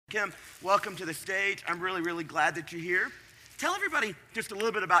Kim, welcome to the stage. I'm really, really glad that you're here. Tell everybody just a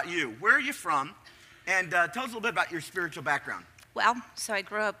little bit about you. Where are you from? And tell us a little bit about your spiritual background. Well, so I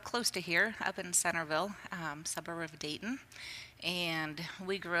grew up close to here, up in Centerville, suburb of Dayton, and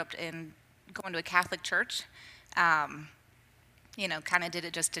we grew up in going to a Catholic church. Kind of did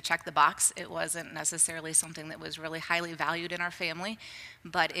it just to check the box. It wasn't necessarily something that was really highly valued in our family,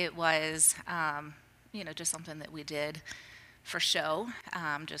 but it was, just something that we did for show,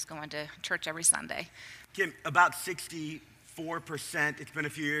 just going to church every Sunday. Kim, about 64%, it's been a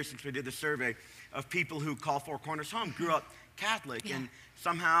few years since we did the survey, of people who call Four Corners home grew up Catholic. Yeah. And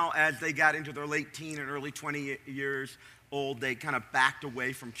somehow as they got into their late teen and early 20 years old, they kind of backed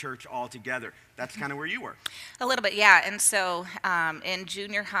away from church altogether. That's kind of where you were. A little bit, yeah. And so in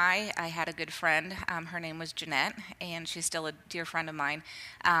junior high, I had a good friend. Her name was Jeanette, and she's still a dear friend of mine.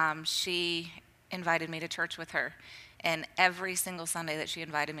 She invited me to church with her. And every single Sunday that she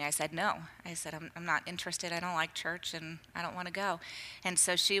invited me, I said no. I said, I'm not interested. I don't like church, and I don't want to go. And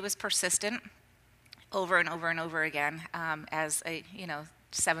so she was persistent over and over and over again as a,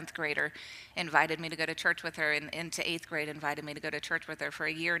 seventh grader, invited me to go to church with her, and into eighth grade invited me to go to church with her for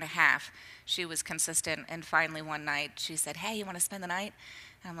a year and a half. She was consistent, and finally one night she said, hey, you want to spend the night?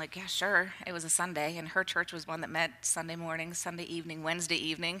 And I'm like, yeah, sure. It was a Sunday, and her church was one that met Sunday morning, Sunday evening, Wednesday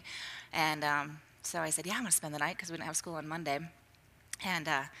evening, and so I said, yeah, I'm going to spend the night because we didn't have school on Monday. And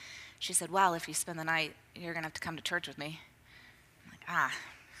she said, well, if you spend the night, you're going to have to come to church with me. I'm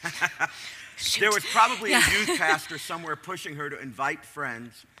like, shoot. There was probably a youth pastor somewhere pushing her to invite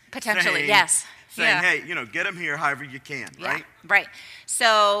friends. Potentially, yes. Saying, hey, get them here however you can, right? Yeah, right.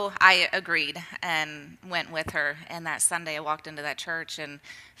 So I agreed and went with her. And that Sunday I walked into that church and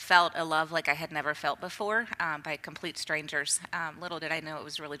felt a love like I had never felt before by complete strangers. Little did I know it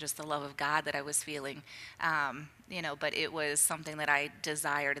was really just the love of God that I was feeling. But it was something that I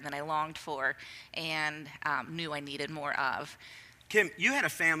desired and that I longed for and knew I needed more of. Kim, you had a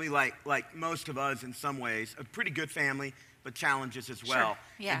family like most of us in some ways, a pretty good family, but challenges as well. Sure.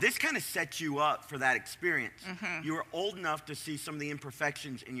 Yeah. And this kind of set you up for that experience. Mm-hmm. You were old enough to see some of the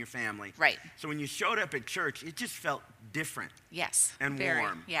imperfections in your family. Right. So when you showed up at church, it just felt different. Yes. And very,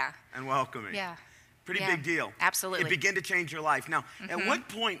 warm. Yeah. And welcoming. Yeah. Pretty Yeah. big deal. Absolutely. It began to change your life. Now, Mm-hmm. at what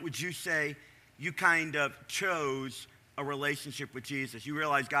point would you say you kind of chose a relationship with Jesus? You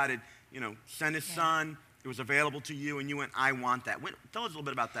realized God had, sent his son. It was available to you, and you went, I want that. Tell us a little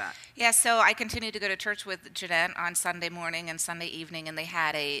bit about that. Yeah, so I continued to go to church with Jeanette on Sunday morning and Sunday evening, and they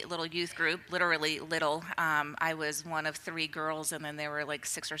had a little youth group, literally little. I was one of 3 girls, and then there were like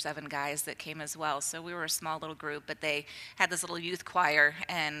 6 or 7 guys that came as well. So we were a small little group, but they had this little youth choir,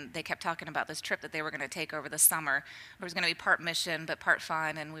 and they kept talking about this trip that they were going to take over the summer. It was going to be part mission, but part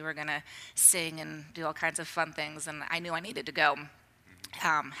fun, and we were going to sing and do all kinds of fun things, and I knew I needed to go.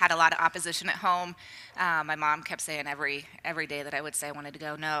 Had a lot of opposition at home. My mom kept saying every day that I would say I wanted to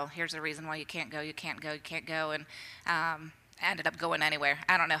go, no, here's the reason why you can't go, you can't go, you can't go, and I ended up going anywhere.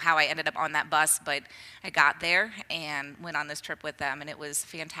 I don't know how I ended up on that bus, but I got there and went on this trip with them, and it was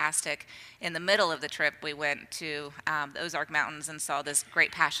fantastic. In the middle of the trip, we went to the Ozark Mountains and saw this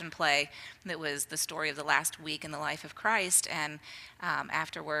great passion play that was the story of the last week in the life of Christ, and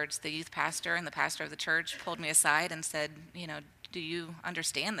afterwards, the youth pastor and the pastor of the church pulled me aside and said, do you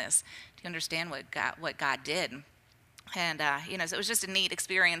understand this? Do you understand what God did? And, so it was just a neat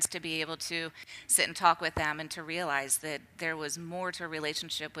experience to be able to sit and talk with them and to realize that there was more to a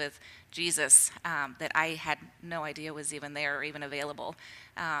relationship with Jesus that I had no idea was even there or even available.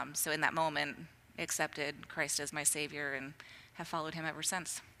 So in that moment, accepted Christ as my Savior and have followed him ever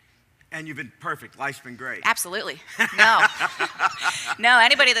since. And you've been perfect. Life's been great. Absolutely. No. No,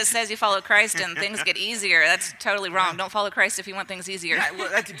 anybody that says you follow Christ and things get easier, that's totally wrong. Don't follow Christ if you want things easier. Yeah, well,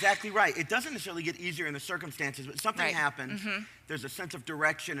 that's exactly right. It doesn't necessarily get easier in the circumstances, but something Right. happens. Mm-hmm. There's a sense of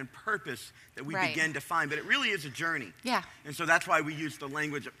direction and purpose that we Right. begin to find, but it really is a journey. Yeah. And so that's why we use the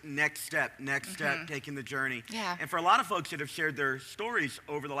language of next step, taking the journey. Yeah. And for a lot of folks that have shared their stories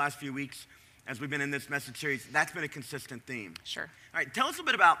over the last few weeks, as we've been in this message series, that's been a consistent theme. Sure. All right, tell us a little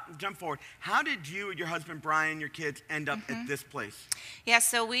bit about, jump forward, how did you and your husband, Brian, your kids, end up at this place? Yeah,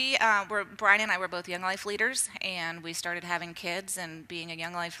 so Brian and I were both Young Life leaders, and we started having kids, and being a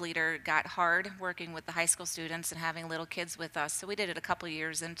Young Life leader got hard working with the high school students and having little kids with us. So we did it a couple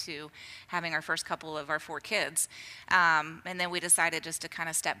years into having our first couple of our 4 kids. And then we decided just to kind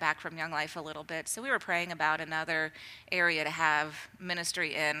of step back from Young Life a little bit. So we were praying about another area to have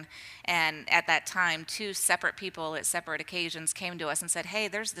ministry in, and at that time, two separate people at separate occasions came to us and said, hey,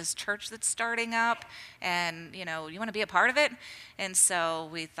 there's this church that's starting up, and, you want to be a part of it? And so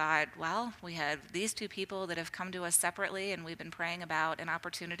we thought, well, we had these two people that have come to us separately, and we've been praying about an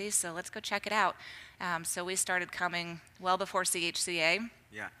opportunity, so let's go check it out. So we started coming well before CHCA.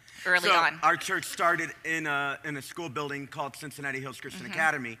 Yeah. Early on. Our church started in a school building called Cincinnati Hills Christian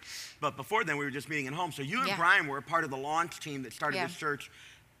Academy, but before then we were just meeting at home. So you and Brian were a part of the launch team that started this church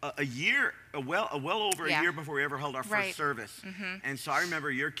well over a year before we ever held our first service. And so I remember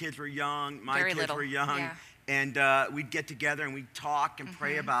your kids were young, my kids were young, and we'd get together and we'd talk and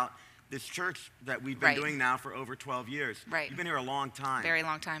pray about this church that we've been doing now for over 12 years. Right. You've been here a long time. Very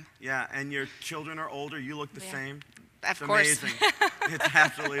long time. Yeah, and your children are older. You look the same. Of course. Amazing. It's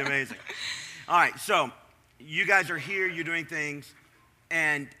absolutely amazing. All right, so you guys are here, you're doing things,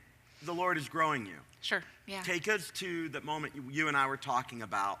 and the Lord is growing you. Sure, yeah. Take us to the moment you and I were talking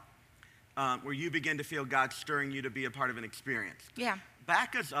about where you begin to feel God stirring you to be a part of an experience. Yeah.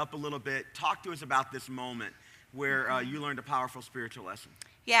 Back us up a little bit. Talk to us about this moment where you learned a powerful spiritual lesson.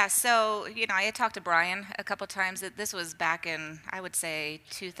 Yeah, so, I had talked to Brian a couple times. This was back in, I would say,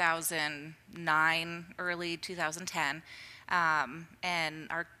 2009, early 2010.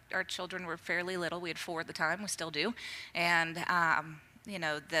 And our children were fairly little. We had 4 at the time. We still do. And, our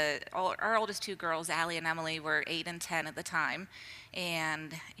oldest 2 girls, Allie and Emily, were 8 and 10 at the time.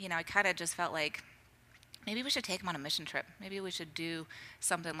 And, I kind of just felt like, maybe we should take them on a mission trip. Maybe we should do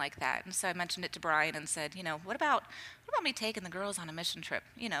something like that. And so I mentioned it to Brian and said, what about me taking the girls on a mission trip?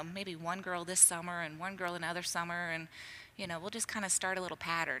 Maybe one girl this summer and one girl another summer, and, we'll just kind of start a little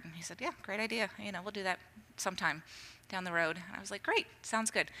pattern. And he said, yeah, great idea. We'll do that sometime down the road. And I was like, great, sounds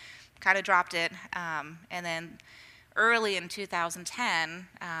good. Kind of dropped it. And then early in 2010,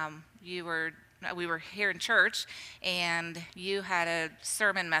 we were here in church, and you had a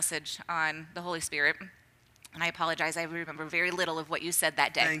sermon message on the Holy Spirit. And I apologize, I remember very little of what you said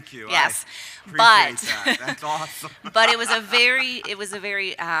that day. Thank you. Yes, I appreciate that. That's awesome. But it was a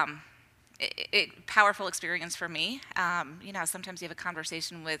very powerful experience for me. Sometimes you have a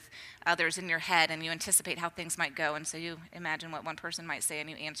conversation with others in your head, and you anticipate how things might go, and so you imagine what one person might say, and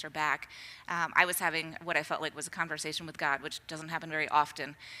you answer back. I was having what I felt like was a conversation with God, which doesn't happen very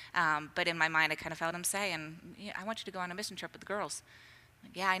often. But in my mind, I kind of felt him say, I want you to go on a mission trip with the girls.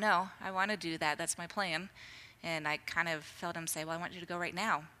 Like, yeah, I know. I want to do that. That's my plan. And I kind of felt him say, well, I want you to go right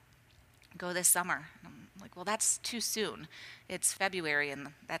now. Go this summer. And I'm like, well, that's too soon. It's February, and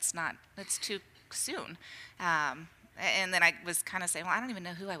that's too soon. And then I was kind of saying, well, I don't even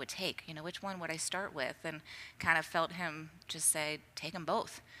know who I would take. Which one would I start with? And kind of felt him just say, take them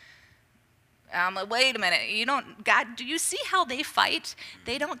both. Wait a minute, God, do you see how they fight?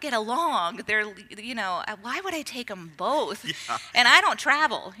 They don't get along. They're, why would I take them both? Yeah. And I don't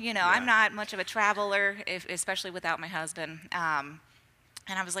travel, I'm not much of a traveler, especially without my husband. And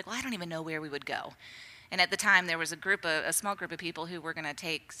I was like, well, I don't even know where we would go. And at the time, there was a small group of people who were going to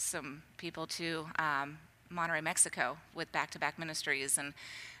take some people to Monterrey, Mexico with Back to Back Ministries, and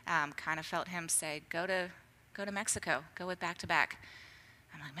kind of felt him say, go to Mexico, go with Back to Back.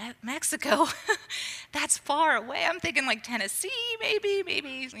 I'm like, Mexico? That's far away. I'm thinking like Tennessee,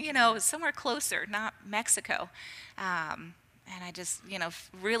 maybe, somewhere closer, not Mexico. And I just,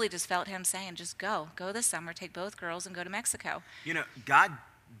 really just felt him saying, just go this summer, take both girls and go to Mexico. God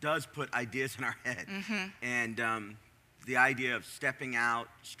does put ideas in our head. And the idea of stepping out,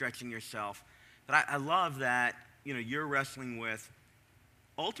 stretching yourself. But I love that, you're wrestling with,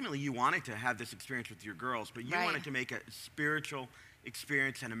 ultimately you wanted to have this experience with your girls, but you wanted to make a spiritual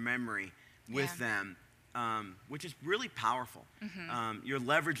experience and a memory with them, which is really powerful. You're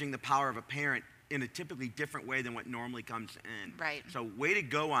leveraging the power of a parent in a typically different way than what normally comes in. Right. So way to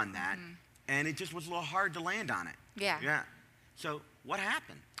go on that. And it just was a little hard to land on it. Yeah. Yeah. So what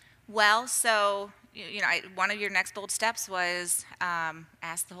happened? Well, so, one of your next bold steps was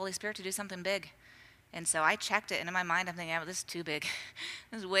ask the Holy Spirit to do something big. And so I checked it, and in my mind I'm thinking, oh, this is too big.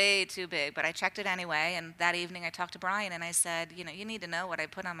 This is way too big. But I checked it anyway, and that evening I talked to Brian, and I said, you need to know what I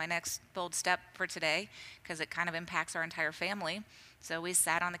put on my next bold step for today, because it kind of impacts our entire family. So we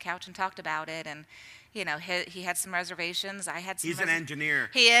sat on the couch and talked about it, and, he had some reservations. I had some. He's an engineer.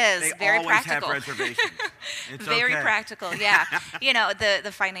 He is. They very always practical. have reservations. It's Very okay. practical, yeah.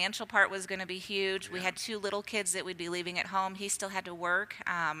 The financial part was going to be huge. We had 2 little kids that we'd be leaving at home. He still had to work.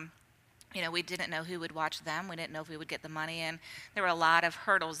 We didn't know who would watch them. We didn't know if we would get the money in. There were a lot of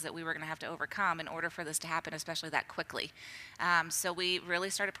hurdles that we were going to have to overcome in order for this to happen, especially that quickly. So we really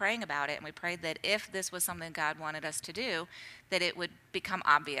started praying about it, and we prayed that if this was something God wanted us to do, that it would become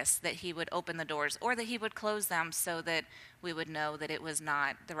obvious, that he would open the doors or that he would close them so that we would know that it was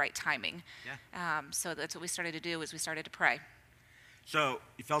not the right timing. Yeah. So that's what we started to do, is we started to pray. So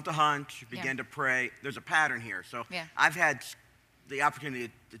you felt a hunch, you began to pray. There's a pattern here. So I've had the opportunity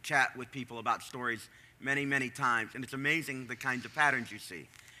to chat with people about stories many, many times, and it's amazing the kinds of patterns you see.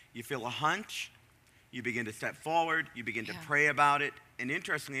 You feel a hunch, you begin to step forward, you begin to pray about it, and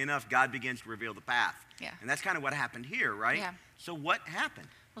interestingly enough, God begins to reveal the path. Yeah. And that's kind of what happened here, right? Yeah. So what happened?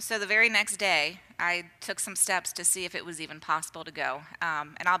 Well, so the very next day, I took some steps to see if it was even possible to go.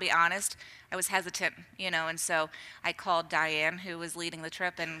 And I'll be honest, I was hesitant, and so I called Diane, who was leading the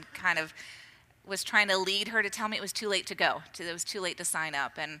trip, and kind of was trying to lead her to tell me it was too late to go. It was too late to sign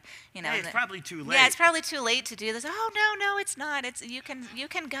up, and Hey, it's probably too late. Yeah, it's probably too late to do this. Oh no, it's not. You can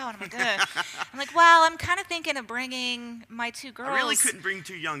go. And I'm like, ugh. I'm like, well, I'm kind of thinking of bringing my 2 girls. I really couldn't bring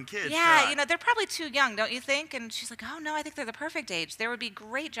 2 young kids. Yeah, they're probably too young, don't you think? And she's like, oh no, I think they're the perfect age. There would be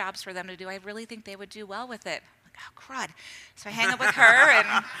great jobs for them to do. I really think they would do well with it. Oh, crud. So I hang up with her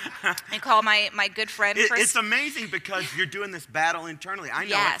and I call my good friend. It's amazing because you're doing this battle internally. I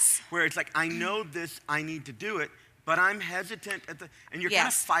know it, where it's like, I know this, I need to do it, but I'm hesitant and you're kind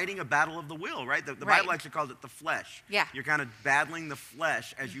of fighting a battle of the will, right? The Bible actually calls it the flesh. Yeah. You're kind of battling the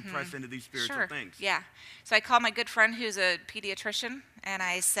flesh as you press into these spiritual things. Yeah. So I called my good friend who's a pediatrician, and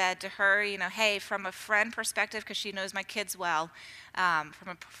I said to her, hey, from a friend perspective, because she knows my kids well, from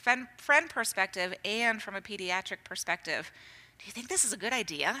a friend perspective and from a pediatric perspective, do you think this is a good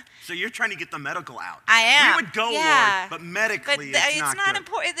idea? So you're trying to get the medical out. I am. We would go, Lord, but medically it's not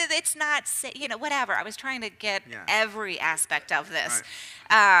important. It's not, whatever. I was trying to get every aspect of this.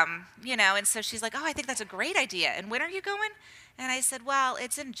 Right. And so she's like, oh, I think that's a great idea. And when are you going? And I said, well,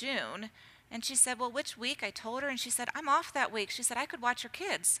 it's in June. And she said, well, which week? I told her, and she said, I'm off that week. She said, I could watch your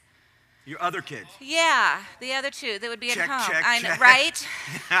kids. Your other kids? Yeah, the other 2 that would be at home. Check. Right?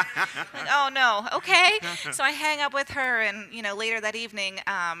 Like, oh, no, okay. So I hang up with her, and, later that evening,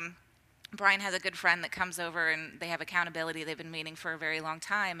 Brian has a good friend that comes over, and they have accountability. They've been meeting for a very long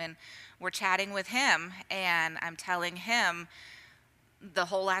time, and we're chatting with him, and I'm telling him the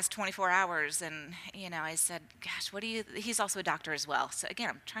whole last 24 hours, and, I said, gosh, he's also a doctor as well. So, again,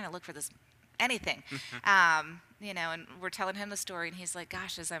 I'm trying to look for this anything. And we're telling him the story, and he's like,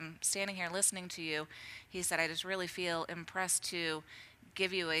 gosh, as I'm standing here listening to you, he said, I just really feel impressed to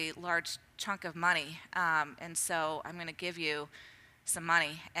give you a large chunk of money, and so I'm going to give you some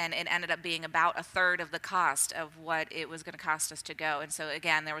money. And it ended up being about a third of the cost of what it was going to cost us to go. And so,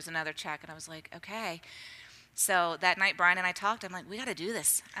 again, there was another check, and I was like, okay. So that night, Brian and I talked. I'm like, we got to do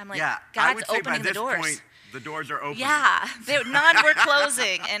this. I'm like, God's opening the doors. Point, the doors are open. Yeah, none were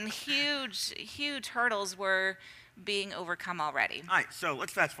closing, and huge, huge hurdles were being overcome already. All right, so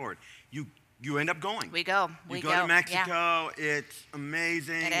let's fast forward. You end up going. We go. You go to Mexico. Yeah. It's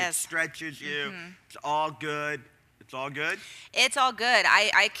amazing. It stretches you. It's all good. It's all good? It's all good.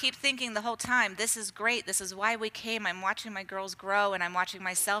 I keep thinking the whole time, this is great. This is why we came. I'm watching my girls grow, and I'm watching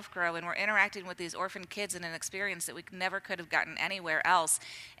myself grow, and we're interacting with these orphan kids in an experience that we never could have gotten anywhere else.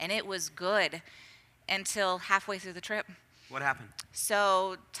 And it was good until halfway through the trip. What happened?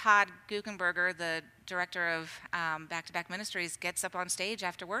 So Todd Guckenberger, the director of Back to Back Ministries, gets up on stage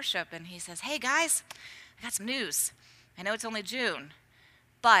after worship, and he says, hey, guys, I got some news. I know it's only June,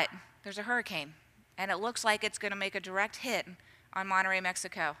 but there's a hurricane, and it looks like it's going to make a direct hit on Monterrey,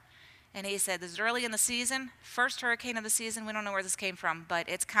 Mexico. And he said, this is early in the season, first hurricane of the season. We don't know where this came from, but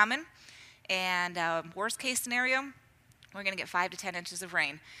it's coming. And worst case scenario, we're going to get 5 to 10 inches of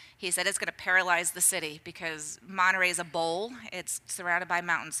rain. He said it's going to paralyze the city because Monterey is a bowl. It's surrounded by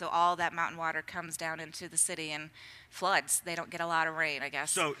mountains, so all that mountain water comes down into the city and floods. They don't get a lot of rain, I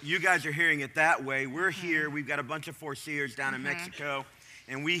guess. So you guys are hearing it that way. We're here. We've got a bunch of foreseers down in Mexico,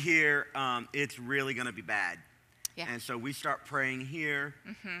 and we hear it's really going to be bad. Yeah. And so we start praying here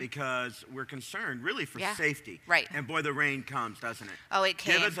because we're concerned really for safety. Right. And boy, the rain comes, doesn't it? Oh, it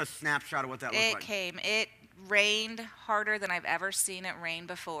came. Give us a snapshot of what that looked like. It came. It rained harder than I've ever seen it rain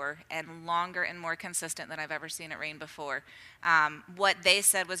before, and longer and more consistent than I've ever seen it rain before. What they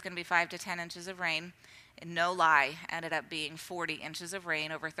said was going to be 5 to 10 inches of rain, and no lie, ended up being 40 inches of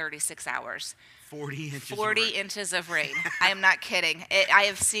rain over 36 hours. 40 inches 40 inches of rain. I am not kidding. I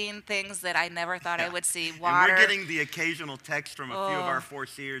have seen things that I never thought I would see. Water. And we're getting the occasional text from a few of our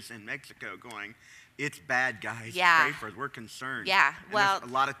foreseers in Mexico going, it's bad, guys. Yeah. Pray for us. We're concerned. Yeah, And well,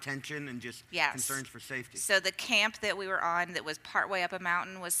 there's a lot of tension and just yes. concerns for safety. So the camp that we were on that was partway up a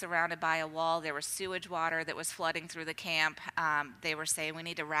mountain was surrounded by a wall. There was sewage water that was flooding through the camp. They were saying we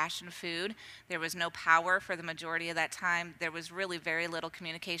need to ration food. There was no power for the majority of that time. There was really very little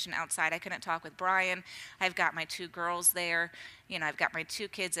communication outside. I couldn't talk with Brian. I've got my 2 girls there. I've got my 2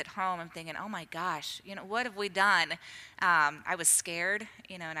 kids at home. I'm thinking, oh my gosh, what have we done? I was scared,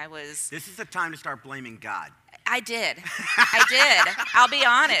 and I was... This is the time to start blaming God. I did. I did. I'll be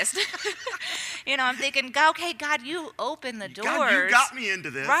honest. I'm thinking, okay, God, you open the doors. God, you got me into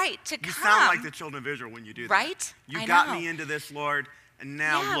this. Right, to you come. sound like the children of Israel when you do that. Right? You I got know. me into this, Lord, and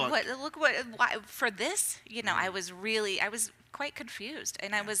now yeah, look what for this, I was quite confused,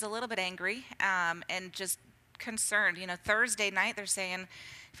 and I was a little bit angry, and just concerned. Thursday night they're saying,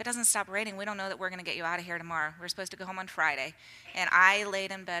 if it doesn't stop raining, we don't know that we're going to get you out of here tomorrow. We're supposed to go home on Friday. And I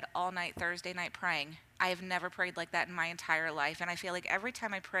laid in bed all night Thursday night praying. I have never prayed like that in my entire life. And I feel like every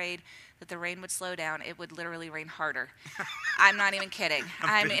time I prayed that the rain would slow down, it would literally rain harder. I'm not even kidding.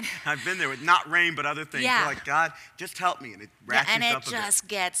 I've been there with not rain, but other things. Yeah. You're like, God, just help me. And it ratchets and it up a just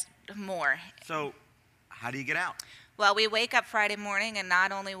gets more. So how do you get out? Well, we wake up Friday morning, and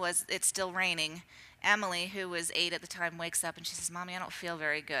not only was it still raining, Emily, who was 8 at the time, wakes up and she says, Mommy, I don't feel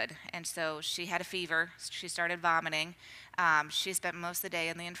very good. And so she had a fever. She started vomiting. She spent most of the day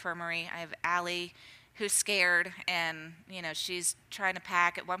in the infirmary. I have Allie, who's scared, and, she's trying to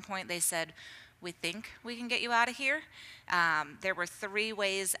pack. At one point, they said, we think we can get you out of here. There were 3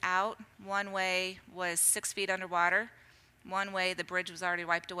 ways out. One way was 6 feet underwater. One way, the bridge was already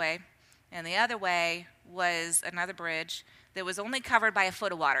wiped away. And the other way was another bridge that was only covered by a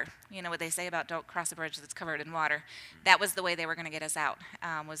foot of water. You know what they say about don't cross a bridge that's covered in water. That was the way they were going to get us out,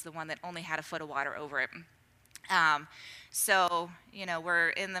 was the one that only had a foot of water over it. So, we're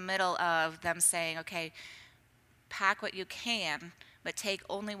in the middle of them saying, okay, pack what you can, but take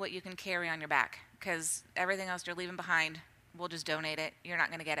only what you can carry on your back, because everything else you're leaving behind, we'll just donate it. You're not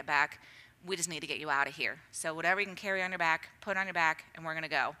going to get it back. We just need to get you out of here. So whatever you can carry on your back, put on your back, and we're going to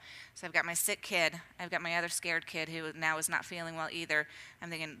go. So I've got my sick kid. I've got my other scared kid who now is not feeling well either. I'm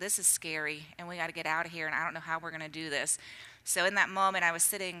thinking, this is scary, and we got to get out of here, and I don't know how we're going to do this. So in that moment, I was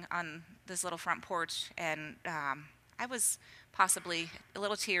sitting on this little front porch, and I was possibly a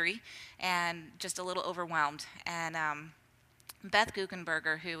little teary and just a little overwhelmed. And Beth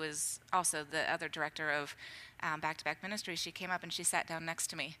Guckenberger, who is also the other director of Back to Back Ministries, she came up and she sat down next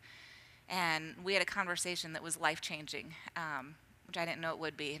to me. And we had a conversation that was life-changing, which I didn't know it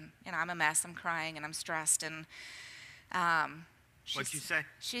would be. And I'm a mess. I'm crying, and I'm stressed. And what'd you say?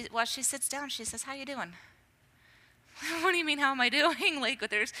 She sits down. She says, "How you doing?" What do you mean, how am I doing? Like,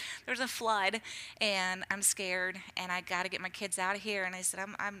 there's a flood, and I'm scared, and I got to get my kids out of here. And I said,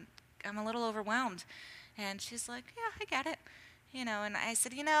 I'm a little overwhelmed. And she's like, yeah, I get it. And I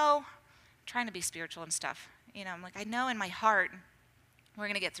said, trying to be spiritual and stuff. I'm like, I know in my heart we're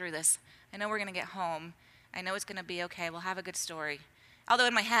going to get through this. I know we're going to get home. I know it's going to be okay. We'll have a good story. Although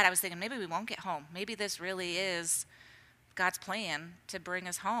in my head I was thinking, maybe we won't get home. Maybe this really is God's plan to bring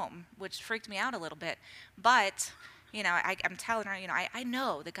us home, which freaked me out a little bit. But, I'm telling her, I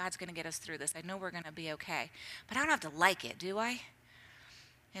know that God's going to get us through this. I know we're going to be okay. But I don't have to like it, do I?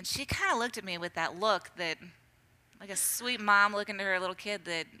 And she kind of looked at me with that look that, like a sweet mom looking to her little kid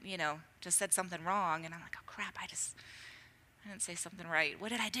that, just said something wrong. And I'm like, oh, crap, I didn't say something right. What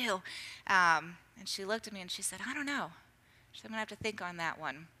did I do? And she looked at me and she said, I don't know. She said, I'm going to have to think on that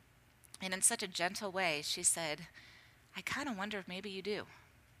one. And in such a gentle way, she said, I kind of wonder if maybe you do.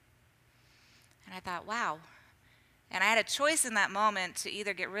 And I thought, wow. And I had a choice in that moment to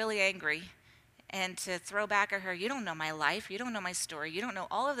either get really angry and to throw back at her, you don't know my life. You don't know my story. You don't know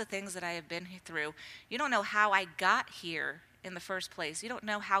all of the things that I have been through. You don't know how I got here in the first place. You don't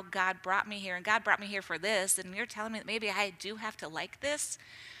know how God brought me here, and God brought me here for this, and you're telling me that maybe I do have to like this?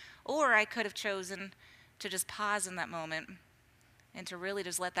 Or I could have chosen to just pause in that moment and to really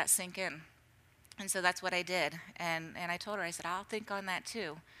just let that sink in. And so that's what I did. And I told her, I said, I'll think on that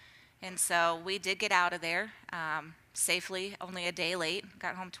too. And so we did get out of there safely, only a day late.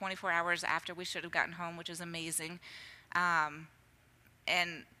 Got home 24 hours after we should have gotten home, which is amazing. And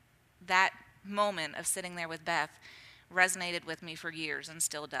that moment of sitting there with Beth resonated with me for years and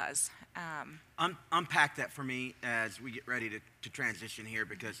still does. Unpack that for me as we get ready to transition here,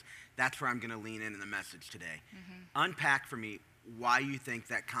 because that's where I'm going to lean in the message today. Mm-hmm. Unpack for me why you think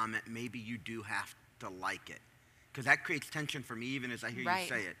that comment, maybe you do have to like it. Because that creates tension for me even as I hear you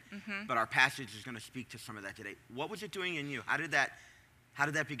say it. Mm-hmm. But our passage is going to speak to some of that today. What was it doing in you? How did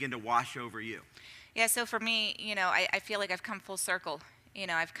that begin to wash over you? Yeah, so for me, I feel like I've come full circle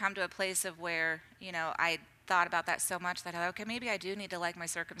I've come to a place of where, I thought about that so much that I thought, okay, maybe I do need to like my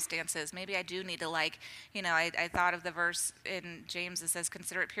circumstances. Maybe I do need to like, I thought of the verse in James that says,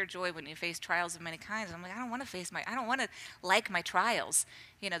 consider it pure joy when you face trials of many kinds. And I'm like, I don't want to like my trials.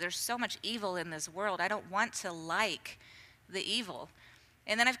 There's so much evil in this world. I don't want to like the evil.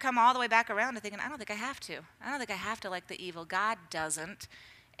 And then I've come all the way back around to thinking, I don't think I have to. I don't think I have to like the evil. God doesn't.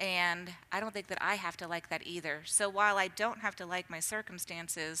 And I don't think that I have to like that either. So while I don't have to like my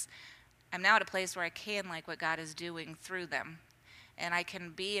circumstances, I'm now at a place where I can like what God is doing through them. And I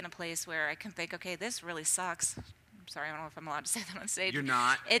can be in a place where I can think, okay, this really sucks. I'm sorry, I don't know if I'm allowed to say that on stage. You're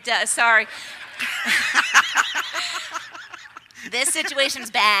not. It does, sorry. This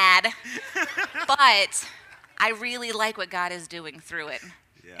situation's bad, but I really like what God is doing through it.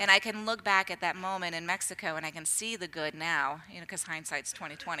 Yeah. And I can look back at that moment in Mexico and I can see the good now, because hindsight's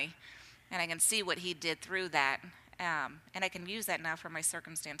 20/20. And I can see what he did through that. And I can use that now for my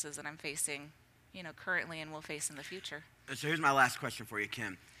circumstances that I'm facing, currently and will face in the future. So here's my last question for you,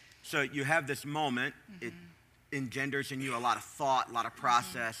 Kim. So you have this moment. Mm-hmm. It engenders in you a lot of thought, a lot of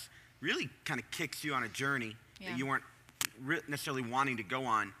process, really kind of kicks you on a journey that you weren't necessarily wanting to go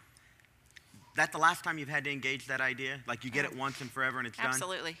on. That the last time you've had to engage that idea? Like you get it once and forever and it's done?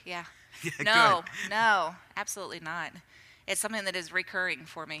 Absolutely, yeah. No, no, absolutely not. It's something that is recurring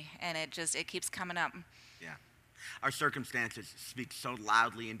for me, and it keeps coming up. Yeah. Our circumstances speak so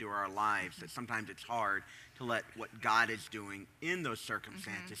loudly into our lives that sometimes it's hard to let what God is doing in those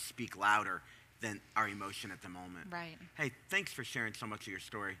circumstances speak louder than our emotion at the moment. Right. Hey, thanks for sharing so much of your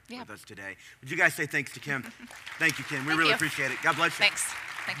story with us today. Would you guys say thanks to Kim? Thank you, Kim. We really appreciate it. God bless you. Thanks.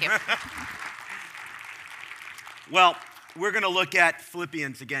 Thank you. Well, we're going to look at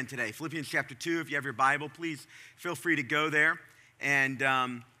Philippians again today. Philippians chapter 2. If you have your Bible, please feel free to go there. And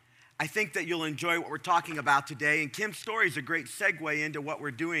I think that you'll enjoy what we're talking about today. And Kim's story is a great segue into what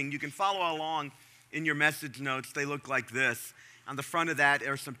we're doing. You can follow along in your message notes. They look like this. On the front of that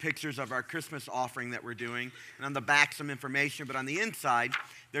are some pictures of our Christmas offering that we're doing. And on the back, some information. But on the inside,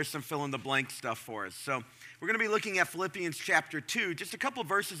 there's some fill-in-the-blank stuff for us. So we're going to be looking at Philippians chapter 2. Just a couple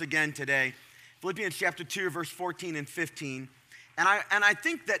verses again today. Philippians chapter 2, verse 14 and 15. And I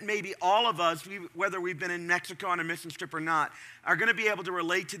think that maybe all of us, whether we've been in Mexico on a mission trip or not, are going to be able to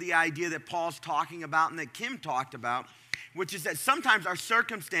relate to the idea that Paul's talking about and that Kim talked about, which is that sometimes our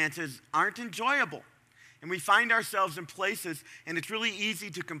circumstances aren't enjoyable. And we find ourselves in places, and it's really easy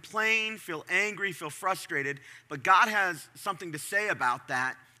to complain, feel angry, feel frustrated. But God has something to say about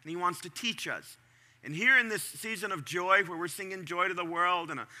that, and he wants to teach us. And here in this season of joy, where we're singing Joy to the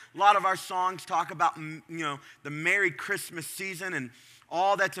World, and a lot of our songs talk about, the Merry Christmas season and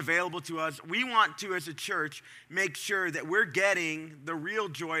all that's available to us, we want to, as a church, make sure that we're getting the real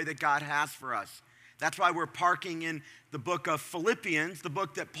joy that God has for us. That's why we're parking in the book of Philippians, the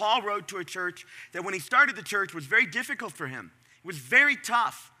book that Paul wrote to a church that when he started the church was very difficult for him. It was very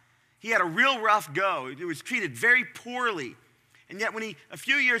tough. He had a real rough go. It was treated very poorly. And yet when he, a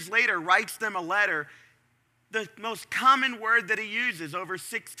few years later, writes them a letter, the most common word that he uses, over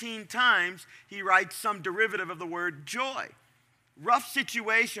 16 times, he writes some derivative of the word joy. Rough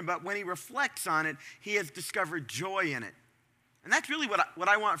situation, but when he reflects on it, he has discovered joy in it. And that's really what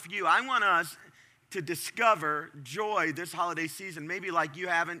I want for you. I want us to discover joy this holiday season, maybe like you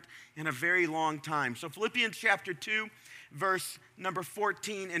haven't in a very long time. So Philippians chapter 2, verse number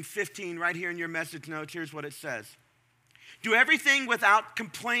 14 and 15, right here in your message notes, here's what it says. Do everything without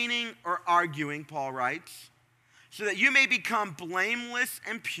complaining or arguing, Paul writes, so that you may become blameless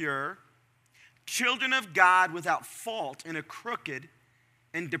and pure, children of God without fault in a crooked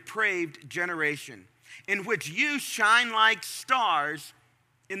and depraved generation, in which you shine like stars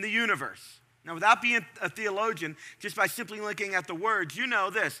in the universe. Now, without being a theologian, just by simply looking at the words, you know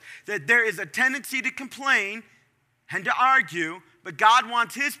this, that there is a tendency to complain and to argue, but God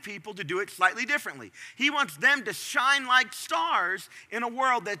wants his people to do it slightly differently. He wants them to shine like stars in a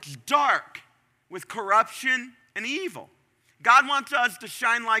world that's dark with corruption and evil. God wants us to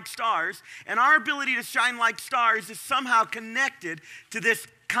shine like stars, and our ability to shine like stars is somehow connected to this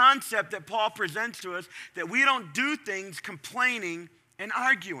concept that Paul presents to us, that we don't do things complaining and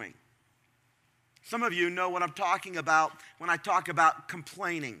arguing. Some of you know what I'm talking about when I talk about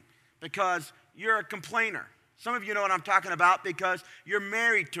complaining, because you're a complainer. Some of you know what I'm talking about because you're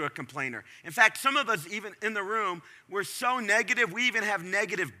married to a complainer. In fact, some of us, even in the room, we're so negative, we even have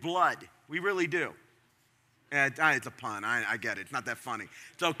negative blood. We really do. It's a pun. I get it. It's not that funny.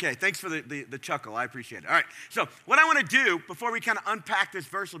 It's okay. Thanks for the chuckle. I appreciate it. All right. So what I want to do before we kind of unpack this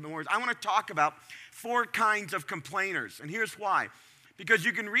verse a little bit more is I want to talk about 4 kinds of complainers. And here's why. Because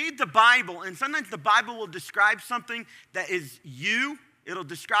you can read the Bible, and sometimes the Bible will describe something that is you, It'll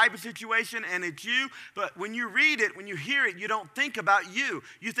describe a situation and it's you, but when you read it, when you hear it, you don't think about you.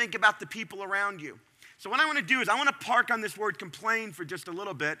 You think about the people around you. So what I want to do is I want to park on this word complain for just a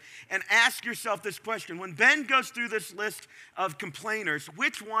little bit and ask yourself this question. When Ben goes through this list of complainers,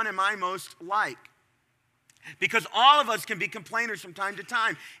 which one am I most like? Because all of us can be complainers from time to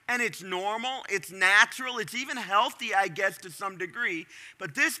time. And it's normal, it's natural, it's even healthy, I guess, to some degree.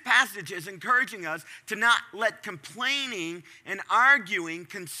 But this passage is encouraging us to not let complaining and arguing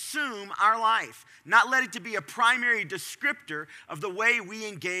consume our life. Not let it to be a primary descriptor of the way we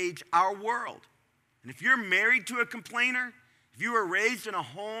engage our world. And if you're married to a complainer, if you were raised in a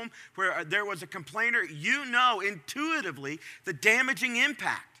home where there was a complainer, you know intuitively the damaging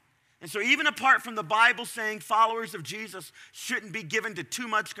impact. And so even apart from the Bible saying followers of Jesus shouldn't be given to too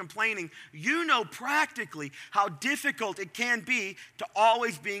much complaining, you know practically how difficult it can be to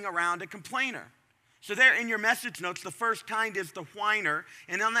always being around a complainer. So there in your message notes, the first kind is the whiner.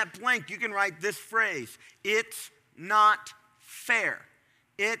 And on that blank, you can write this phrase: it's not fair.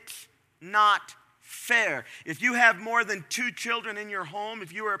 It's not fair. If you have more than 2 children in your home,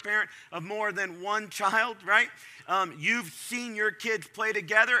 if you are a parent of more than 1 child, right? You've seen your kids play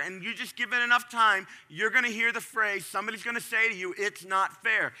together, and you just give it enough time, you're going to hear the phrase, somebody's going to say to you, it's not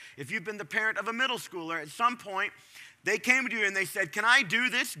fair. If you've been the parent of a middle schooler, at some point, they came to you and they said, can I do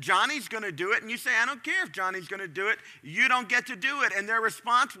this? Johnny's going to do it. And you say, I don't care if Johnny's going to do it. You don't get to do it. And their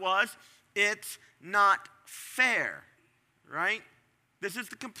response was, it's not fair, right? This is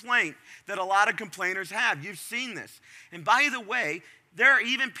the complaint that a lot of complainers have. You've seen this. And by the way, there are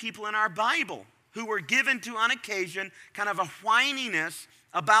even people in our Bible who were given to, on occasion, kind of a whininess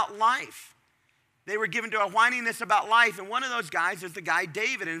about life. They were given to a whininess about life, and one of those guys is the guy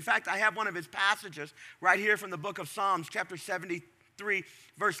David. And in fact, I have one of his passages right here from the book of Psalms, chapter 73,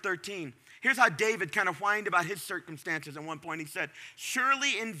 verse 13. Here's how David kind of whined about his circumstances at one point. He said,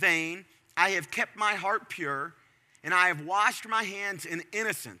 surely in vain I have kept my heart pure, and I have washed my hands in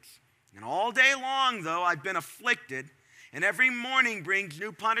innocence. And all day long, though, I've been afflicted, and every morning brings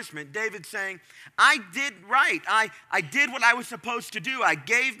new punishment. David saying, I did right. I did what I was supposed to do. I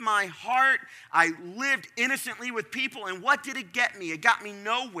gave my heart. I lived innocently with people. And what did it get me? It got me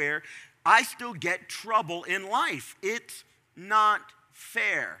nowhere. I still get trouble in life. It's not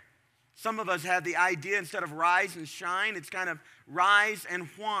fair. Some of us have the idea, instead of rise and shine, it's kind of rise and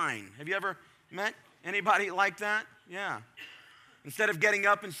whine. Have you ever met anybody like that? Yeah. Instead of getting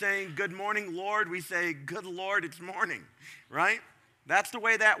up and saying, good morning, Lord, we say, good Lord, it's morning, right? That's the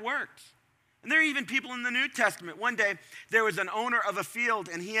way that works. And there are even people in the New Testament. One day, there was an owner of a field,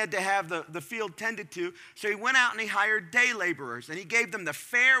 and he had to have the field tended to, so he went out and he hired day laborers, and he gave them the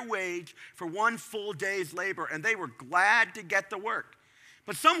fair wage for 1 full day's labor, and they were glad to get the work.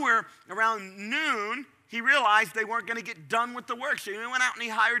 But somewhere around noon, he realized they weren't going to get done with the work. So he went out and he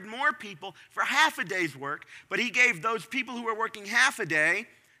hired more people for half a day's work, but he gave those people who were working half a day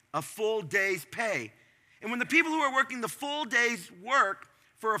a full day's pay. And when the people who were working the full day's work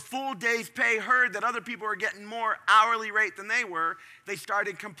for a full day's pay heard that other people were getting more hourly rate than they were, they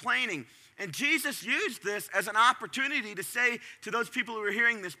started complaining. And Jesus used this as an opportunity to say to those people who were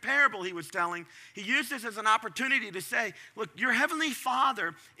hearing this parable he was telling, he used this as an opportunity to say, look, your heavenly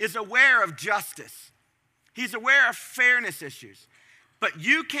Father is aware of justice. He's aware of fairness issues. But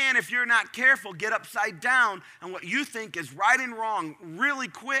you can, if you're not careful, get upside down on what you think is right and wrong really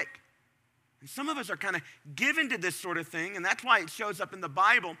quick. And some of us are kind of given to this sort of thing, and that's why it shows up in the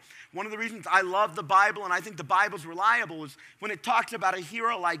Bible. One of the reasons I love the Bible, and I think the Bible's reliable, is when it talks about a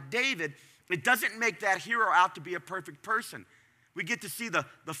hero like David, it doesn't make that hero out to be a perfect person. We get to see the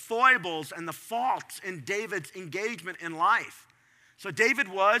foibles and the faults in David's engagement in life. So David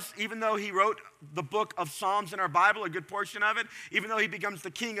was, even though he wrote the book of Psalms in our Bible, a good portion of it, even though he becomes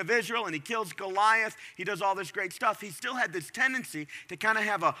the king of Israel and he kills Goliath, he does all this great stuff, he still had this tendency to kind of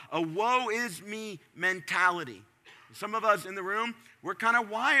have a woe is me mentality. Some of us in the room, we're kind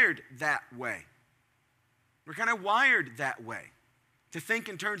of wired that way. We're kind of wired that way, to think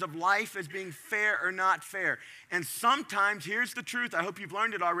in terms of life as being fair or not fair. And sometimes, here's the truth, I hope you've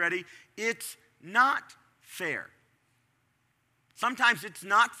learned it already, it's not fair. Sometimes it's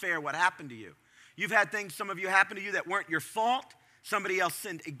not fair what happened to you. You've had things, some of you, happen to you that weren't your fault. Somebody else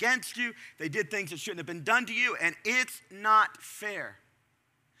sinned against you. They did things that shouldn't have been done to you, and it's not fair.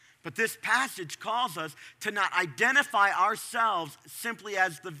 But this passage calls us to not identify ourselves simply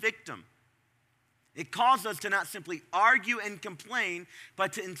as the victim. It calls us to not simply argue and complain,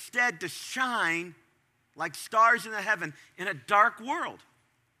 but to instead to shine like stars in the heaven in a dark world.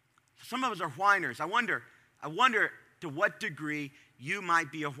 Some of us are whiners. I wonder to what degree you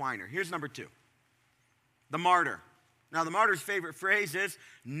might be a whiner. Here's number 2. The martyr. Now, the martyr's favorite phrase is,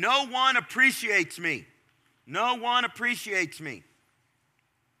 no one appreciates me. No one appreciates me.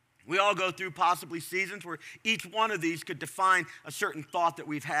 We all go through possibly seasons where each one of these could define a certain thought that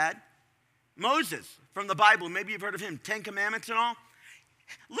we've had. Moses from the Bible, maybe you've heard of him, 10 Commandments and all.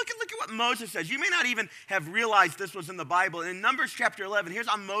 Look at what Moses says. You may not even have realized this was in the Bible. In Numbers chapter 11, here's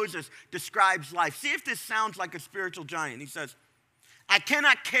how Moses describes life. See if this sounds like a spiritual giant. He says, I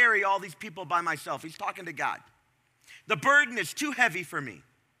cannot carry all these people by myself. He's talking to God. The burden is too heavy for me.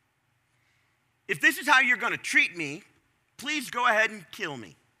 If this is how you're going to treat me, please go ahead and kill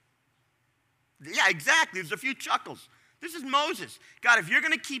me. Yeah, exactly. There's a few chuckles. This is Moses. God, if you're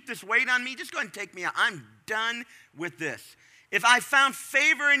going to keep this weight on me, just go ahead and take me out. I'm done with this. If I found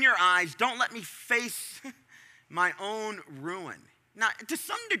favor in your eyes, don't let me face my own ruin. Now, to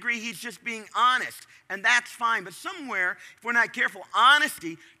some degree, he's just being honest, and that's fine. But somewhere, if we're not careful,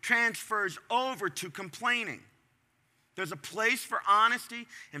 honesty transfers over to complaining. There's a place for honesty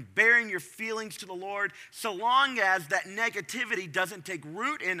and bearing your feelings to the Lord, so long as that negativity doesn't take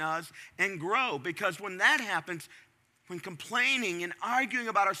root in us and grow. Because when that happens, when complaining and arguing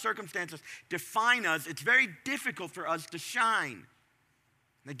about our circumstances define us, it's very difficult for us to shine.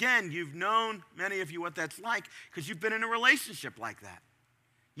 And again, you've known, many of you, what that's like because you've been in a relationship like that.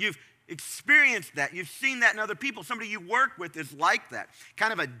 You've experienced that. You've seen that in other people. Somebody you work with is like that.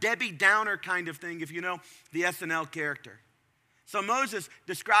 Kind of a Debbie Downer kind of thing, if you know the SNL character. So Moses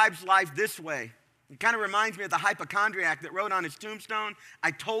describes life this way. It kind of reminds me of the hypochondriac that wrote on his tombstone,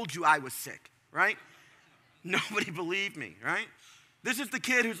 I told you I was sick, right? Nobody believed me, right? This is the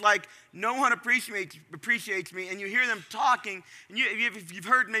kid who's like, no one appreciates me, and you hear them talking, and if you've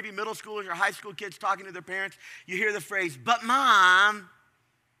heard maybe middle schoolers or high school kids talking to their parents, you hear the phrase, but mom,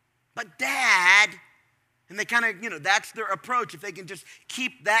 but dad, and they kind of, that's their approach. If they can just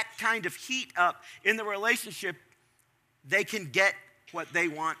keep that kind of heat up in the relationship, they can get what they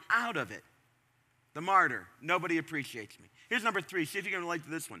want out of it. The martyr, nobody appreciates me. Here's number 3, see if you can relate to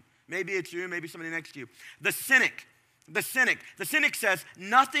this one. Maybe it's you, maybe somebody next to you. The cynic. The cynic says,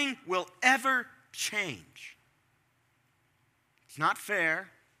 nothing will ever change. It's not fair.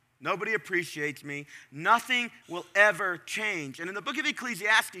 Nobody appreciates me. Nothing will ever change. And in the book of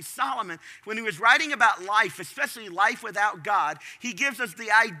Ecclesiastes, Solomon, when he was writing about life, especially life without God, he gives us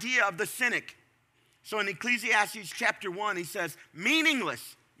the idea of the cynic. So in Ecclesiastes chapter 1, he says,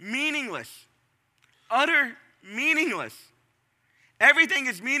 meaningless, utter meaningless. Everything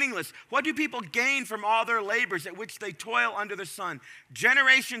is meaningless. What do people gain from all their labors at which they toil under the sun?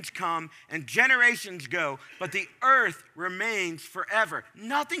 Generations come and generations go, but the earth remains forever.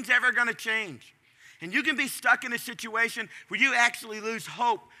 Nothing's ever going to change. And you can be stuck in a situation where you actually lose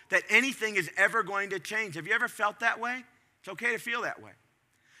hope that anything is ever going to change. Have you ever felt that way? It's okay to feel that way.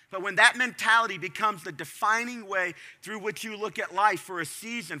 But when that mentality becomes the defining way through which you look at life for a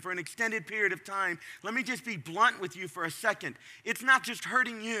season, for an extended period of time, let me just be blunt with you for a second. It's not just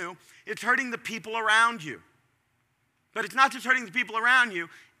hurting you, it's hurting the people around you. But it's not just hurting the people around you,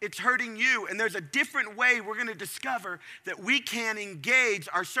 it's hurting you. And there's a different way we're going to discover that we can engage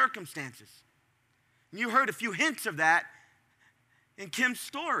our circumstances. And you heard a few hints of that in Kim's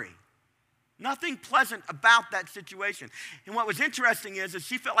story. Nothing pleasant about that situation. And what was interesting is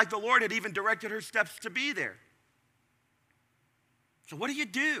she felt like the Lord had even directed her steps to be there. So what do you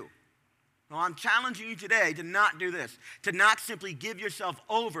do? Well, I'm challenging you today to not do this, to not simply give yourself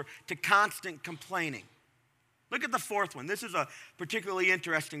over to constant complaining. Look at the 4th one. This is a particularly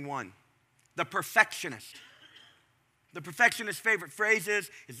interesting one. The perfectionist. The perfectionist's favorite phrase is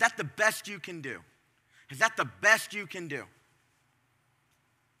that the best you can do? Is that the best you can do?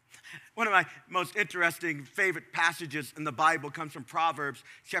 One of my most interesting favorite passages in the Bible comes from Proverbs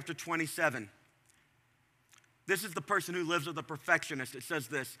chapter 27. This is the person who lives with a perfectionist. It says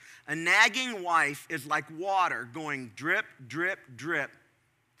this, a nagging wife is like water going drip, drip, drip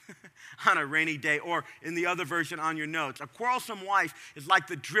on a rainy day, or in the other version on your notes. A quarrelsome wife is like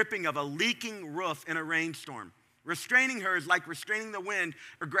the dripping of a leaking roof in a rainstorm. Restraining her is like restraining the wind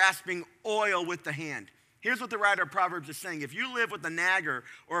or grasping oil with the hand. Here's what the writer of Proverbs is saying. If you live with a nagger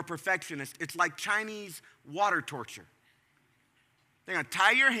or a perfectionist, it's like Chinese water torture. They're going to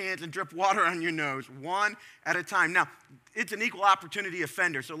tie your hands and drip water on your nose one at a time. Now, it's an equal opportunity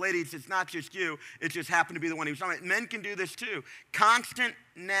offender. So ladies, it's not just you. It just happened to be the one he was talking about. Men can do this too. Constant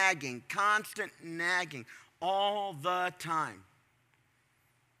nagging all the time.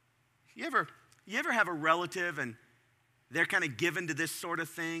 You ever have a relative and they're kind of given to this sort of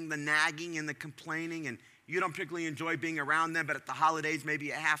thing, the nagging and the complaining, and you don't particularly enjoy being around them, but at the holidays maybe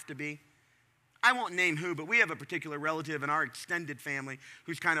you have to be? I won't name who, but we have a particular relative in our extended family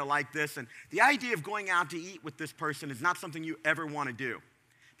who's kind of like this. And the idea of going out to eat with this person is not something you ever want to do.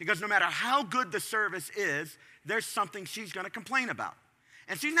 Because no matter how good the service is, there's something she's going to complain about.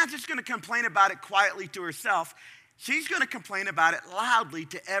 And she's not just going to complain about it quietly to herself. She's going to complain about it loudly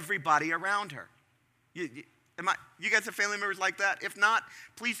to everybody around her. You guys have family members like that? If not,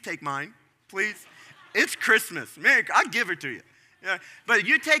 please take mine. Please. It's Christmas. Man, I'll give it to you. Yeah, but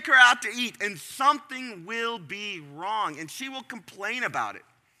you take her out to eat and something will be wrong and she will complain about it.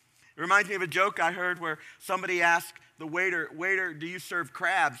 It reminds me of a joke I heard where somebody asked the waiter, do you serve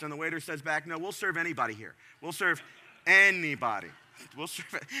crabs? And the waiter says back, no, we'll serve anybody here. We'll serve anybody. We'll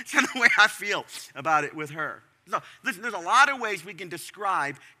serve it. It's kind of the way I feel about it with her. So listen, there's a lot of ways we can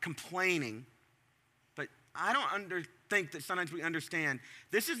describe complaining, but I don't think that sometimes we understand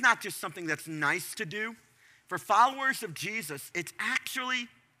this is not just something that's nice to do. For followers of Jesus, it's actually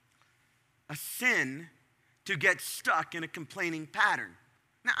a sin to get stuck in a complaining pattern.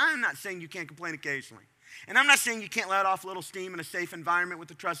 Now, I'm not saying you can't complain occasionally. And I'm not saying you can't let off a little steam in a safe environment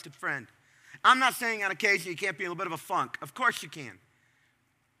with a trusted friend. I'm not saying on occasion you can't be in a little bit of a funk. Of course you can.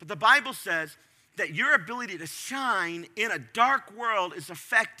 But the Bible says that your ability to shine in a dark world is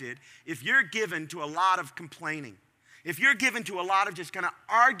affected if you're given to a lot of complaining. If you're given to a lot of just kind of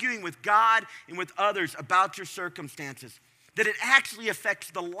arguing with God and with others about your circumstances, that it actually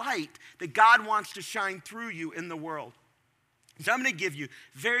affects the light that God wants to shine through you in the world. So I'm going to give you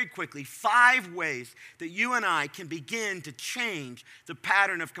very quickly 5 ways that you and I can begin to change the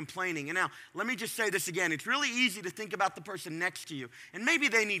pattern of complaining. And now, let me just say this again. It's really easy to think about the person next to you, and maybe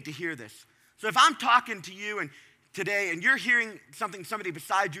they need to hear this. So if I'm talking to you today and you're hearing something somebody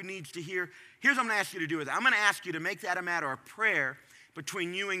beside you needs to hear, here's what I'm going to ask you to do with it. I'm going to ask you to make that a matter of prayer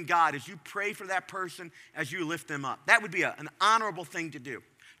between you and God as you pray for that person, as you lift them up. That would be an honorable thing to do.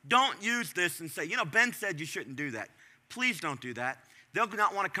 Don't use this and say, Ben said you shouldn't do that. Please don't do that. They'll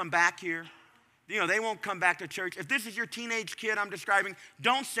not want to come back here. They won't come back to church. If this is your teenage kid I'm describing,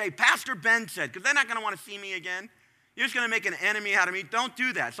 don't say, Pastor Ben said, because they're not going to want to see me again. You're just going to make an enemy out of me. Don't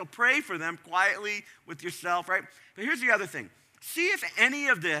do that. So pray for them quietly with yourself, right? But here's the other thing. See if any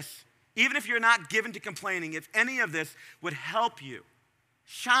of this, even if you're not given to complaining, if any of this would help you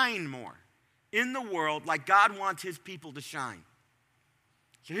shine more in the world like God wants his people to shine.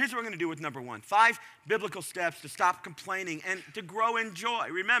 So here's what we're going to do with number 1. 5 biblical steps to stop complaining and to grow in joy.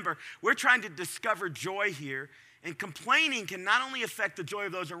 Remember, we're trying to discover joy here, and complaining can not only affect the joy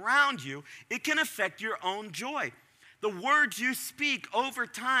of those around you, it can affect your own joy. The words you speak over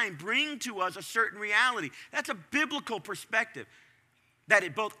time bring to us a certain reality. That's a biblical perspective. That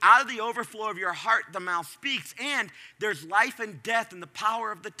it both out of the overflow of your heart, the mouth speaks, and there's life and death in the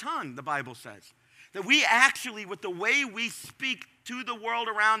power of the tongue, the Bible says. That we actually, with the way we speak to the world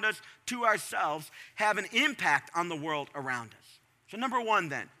around us, to ourselves, have an impact on the world around us. So number 1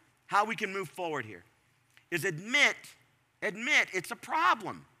 then, how we can move forward here, is admit it's a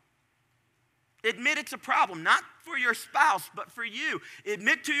problem. Admit it's a problem, not for your spouse, but for you.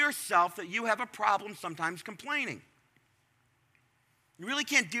 Admit to yourself that you have a problem sometimes complaining. You really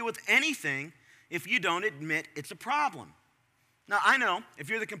can't deal with anything if you don't admit it's a problem. Now, I know if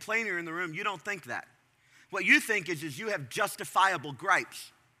you're the complainer in the room, you don't think that. What you think is you have justifiable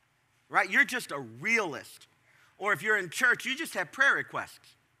gripes, right? You're just a realist. Or if you're in church, you just have prayer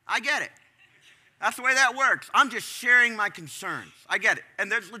requests. I get it. That's the way that works. I'm just sharing my concerns. I get it. And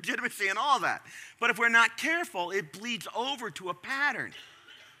there's legitimacy in all that. But if we're not careful, it bleeds over to a pattern.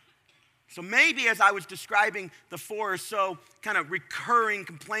 So maybe as I was describing the 4 or so kind of recurring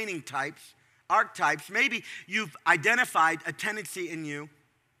complaining types, archetypes, maybe you've identified a tendency in you.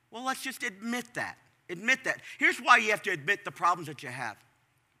 Well, let's just admit that. Admit that. Here's why you have to admit the problems that you have.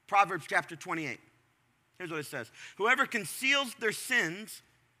 Proverbs chapter 28. Here's what it says. Whoever conceals their sins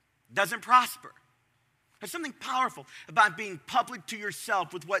doesn't prosper. There's something powerful about being public to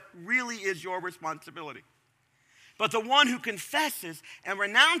yourself with what really is your responsibility. But the one who confesses and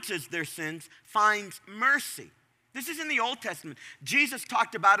renounces their sins finds mercy. This is in the Old Testament. Jesus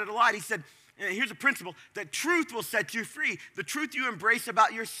talked about it a lot. He said, here's a principle, that truth will set you free. The truth you embrace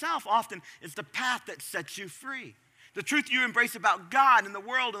about yourself often is the path that sets you free. The truth you embrace about God and the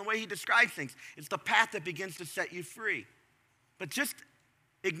world and the way he describes things, it's the path that begins to set you free. But just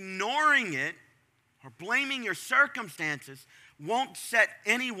ignoring it or blaming your circumstances won't set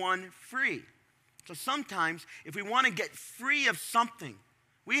anyone free. So sometimes if we want to get free of something,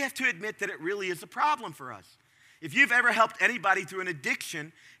 we have to admit that it really is a problem for us. If you've ever helped anybody through an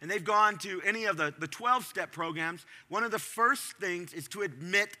addiction and they've gone to any of the 12-step programs, one of the first things is to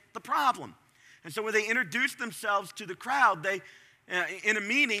admit the problem. And so when they introduce themselves to the crowd, in a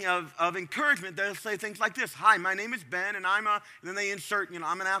meeting of encouragement, they'll say things like this: "Hi, my name is Ben, and and then they insert,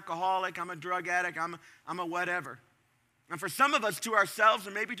 I'm an alcoholic, I'm a drug addict, I'm a whatever. And for some of us, to ourselves,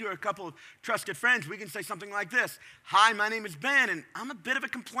 or maybe to a couple of trusted friends, we can say something like this: "Hi, my name is Ben, and I'm a bit of a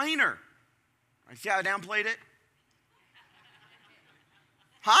complainer." Right, see how I downplayed it?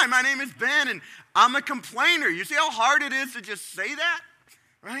 "Hi, my name is Ben, and I'm a complainer." You see how hard it is to just say that,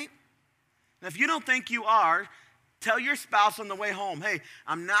 right? Now, if you don't think you are, tell your spouse on the way home, "Hey,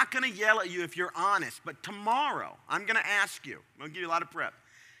 I'm not going to yell at you if you're honest, but tomorrow I'm going to ask you," I'm going to give you a lot of prep,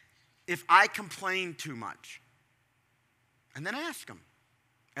 "if I complain too much." And then ask them.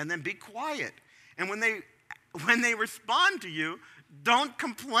 And then be quiet. And when they respond to you, don't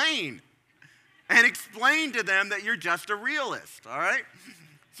complain. And explain to them that you're just a realist, all right?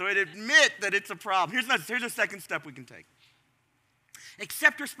 So admit that it's a problem. Here's a second step we can take.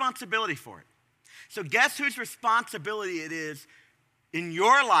 Accept responsibility for it. So guess whose responsibility it is in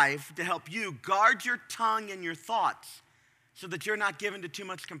your life to help you guard your tongue and your thoughts so that you're not given to too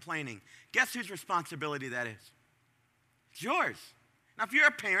much complaining? Guess whose responsibility that is? It's yours. Now, if you're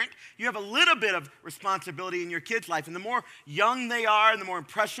a parent, you have a little bit of responsibility in your kid's life. And the more young they are, and the more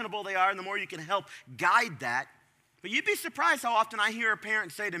impressionable they are, and the more you can help guide that. But you'd be surprised how often I hear a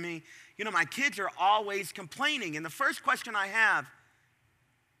parent say to me, "My kids are always complaining." And the first question I have,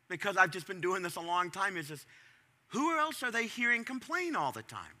 because I've just been doing this a long time, is this: who else are they hearing complain all the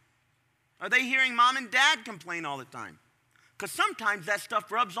time? Are they hearing mom and dad complain all the time? Because sometimes that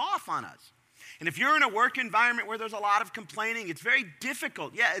stuff rubs off on us. And if you're in a work environment where there's a lot of complaining, it's very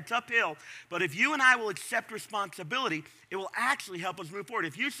difficult. Yeah, it's uphill. But if you and I will accept responsibility, it will actually help us move forward.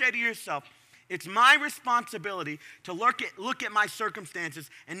 If you say to yourself, "It's my responsibility to look at my circumstances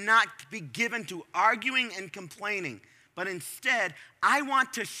and not be given to arguing and complaining, but instead, I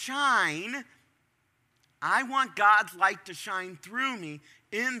want to shine. I want God's light to shine through me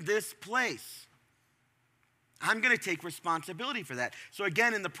in this place. I'm going to take responsibility for that." So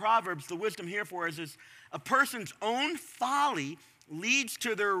again, in the Proverbs, the wisdom here for us is: a person's own folly leads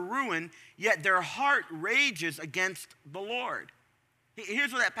to their ruin, yet their heart rages against the Lord.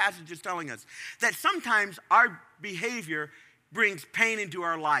 Here's what that passage is telling us: that sometimes our behavior brings pain into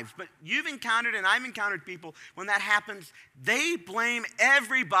our lives. But you've encountered, and I've encountered people, when that happens, they blame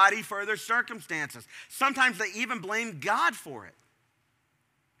everybody for their circumstances. Sometimes they even blame God for it.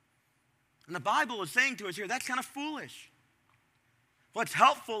 And the Bible is saying to us here, that's kind of foolish. What's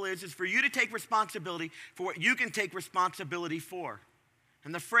helpful is for you to take responsibility for what you can take responsibility for.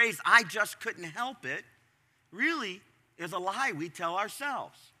 And the phrase, "I just couldn't help it," really is a lie we tell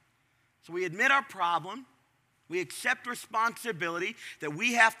ourselves. So we admit our problem. We accept responsibility that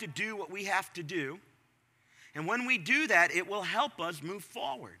we have to do what we have to do. And when we do that, it will help us move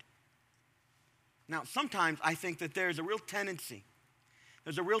forward. Now, sometimes I think that there's a real tendency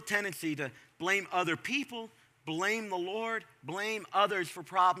to blame other people, blame the Lord, blame others for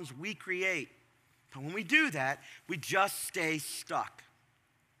problems we create. But when we do that, we just stay stuck.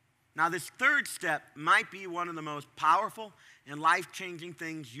 Now, this third step might be one of the most powerful and life-changing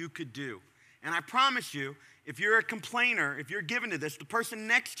things you could do. And I promise you, if you're a complainer, if you're given to this, the person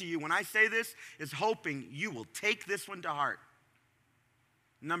next to you, when I say this, is hoping you will take this one to heart.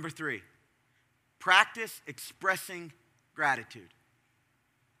 Number 3, practice expressing gratitude.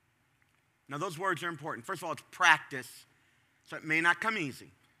 Now, those words are important. First of all, it's practice, so it may not come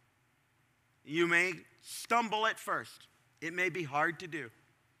easy. You may stumble at first. It may be hard to do.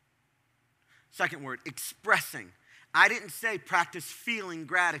 Second word, expressing. I didn't say practice feeling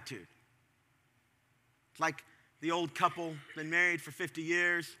gratitude. It's like the old couple, been married for 50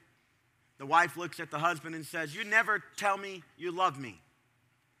 years. The wife looks at the husband and says, "You never tell me you love me."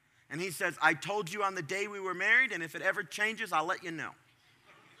 And he says, "I told you on the day we were married, and if it ever changes, I'll let you know."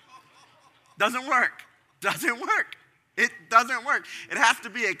 Doesn't work. Doesn't work. It doesn't work. It has to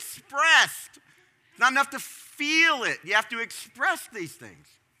be expressed. It's not enough to feel it. You have to express these things.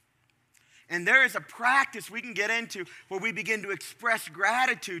 And there is a practice we can get into where we begin to express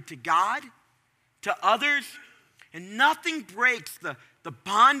gratitude to God, to others, and nothing breaks the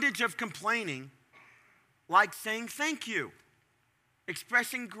bondage of complaining like saying thank you,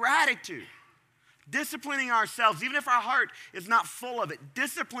 expressing gratitude. Disciplining ourselves, even if our heart is not full of it,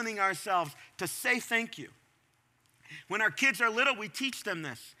 disciplining ourselves to say thank you. When our kids are little, we teach them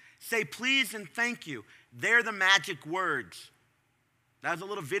this. Say please and thank you. They're the magic words. That was a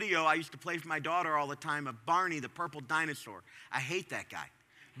little video I used to play for my daughter all the time of Barney, the purple dinosaur. I hate that guy.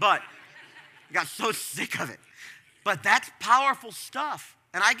 But I got so sick of it. But that's powerful stuff.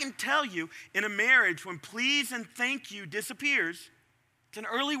 And I can tell you, in a marriage, when please and thank you disappears, it's an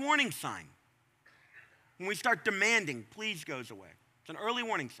early warning sign. When we start demanding, please goes away. It's an early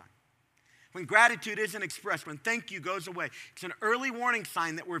warning sign. When gratitude isn't expressed, when thank you goes away, it's an early warning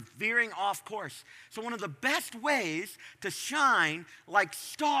sign that we're veering off course. So one of the best ways to shine like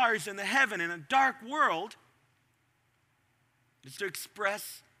stars in the heaven in a dark world is to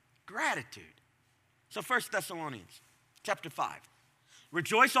express gratitude. So 1 Thessalonians chapter 5.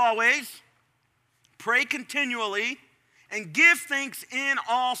 Rejoice always, pray continually, and give thanks in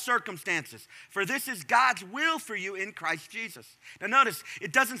all circumstances, for this is God's will for you in Christ Jesus. Now notice,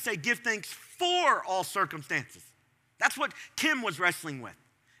 it doesn't say give thanks for all circumstances. That's what Kim was wrestling with.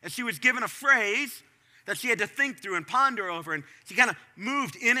 And she was given a phrase that she had to think through and ponder over, and she kind of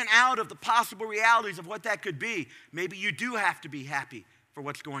moved in and out of the possible realities of what that could be. Maybe you do have to be happy for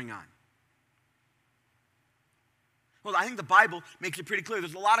what's going on. Well, I think the Bible makes it pretty clear.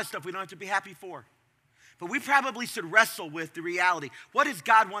 There's a lot of stuff we don't have to be happy for. But we probably should wrestle with the reality. What does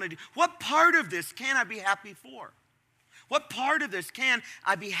God want to do? What part of this can I be happy for? What part of this can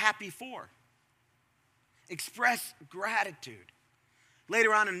I be happy for? Express gratitude.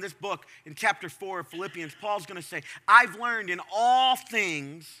 Later on in this book, in chapter 4 of Philippians, Paul's going to say, I've learned in all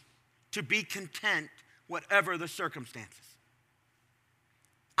things to be content, whatever the circumstances.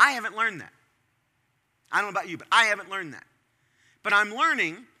 I haven't learned that. I don't know about you, but I haven't learned that. But I'm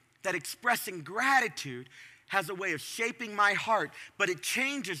learning that expressing gratitude has a way of shaping my heart, but it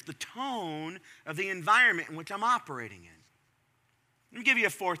changes the tone of the environment in which I'm operating in. Let me give you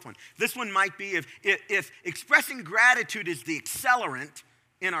a fourth one. This one might be if expressing gratitude is the accelerant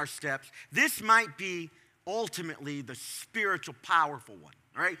in our steps, this might be ultimately the spiritual powerful one,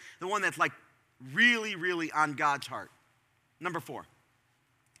 all right? The one that's like really, really on God's heart. Number 4,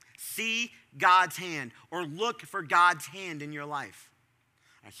 see God's hand or look for God's hand in your life.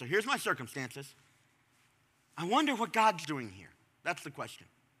 All right, so here's my circumstances. I wonder what God's doing here. That's the question.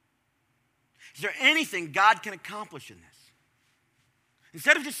 Is there anything God can accomplish in this?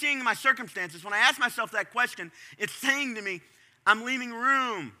 Instead of just seeing my circumstances, when I ask myself that question, it's saying to me, I'm leaving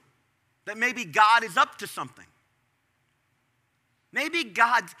room that maybe God is up to something. Maybe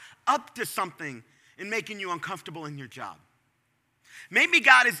God's up to something in making you uncomfortable in your job. Maybe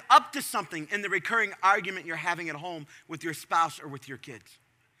God is up to something in the recurring argument you're having at home with your spouse or with your kids.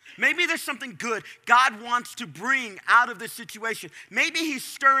 Maybe there's something good God wants to bring out of this situation. Maybe he's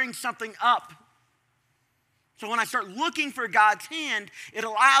stirring something up. So when I start looking for God's hand, it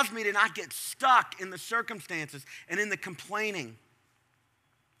allows me to not get stuck in the circumstances and in the complaining.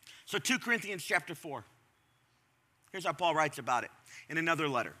 So 2 Corinthians chapter 4. Here's how Paul writes about it in another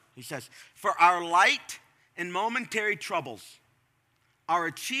letter. He says, for our light and momentary troubles are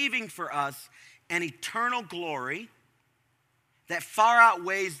achieving for us an eternal glory that far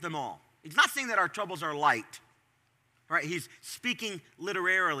outweighs them all. He's not saying that our troubles are light. Right? He's speaking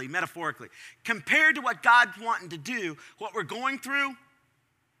literarily, metaphorically. Compared to what God's wanting to do, what we're going through,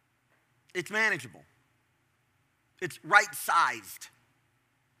 it's manageable. It's right-sized.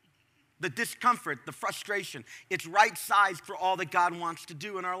 The discomfort, the frustration, it's right-sized for all that God wants to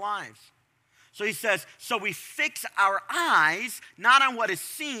do in our lives. So he says, so we fix our eyes not on what is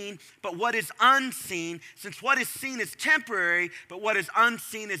seen, but what is unseen, since what is seen is temporary, but what is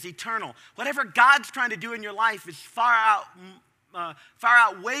unseen is eternal. Whatever God's trying to do in your life is far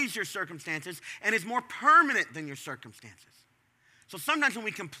outweighs your circumstances and is more permanent than your circumstances. So sometimes when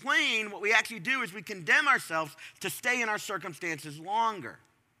we complain, what we actually do is we condemn ourselves to stay in our circumstances longer.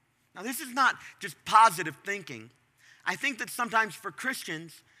 Now, this is not just positive thinking. I think that sometimes for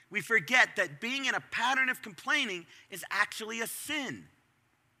Christians, we forget that being in a pattern of complaining is actually a sin.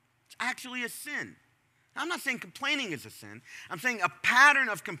 It's actually a sin. Now, I'm not saying complaining is a sin. I'm saying a pattern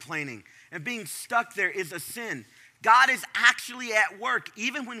of complaining and being stuck there is a sin. God is actually at work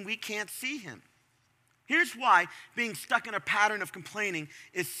even when we can't see him. Here's why being stuck in a pattern of complaining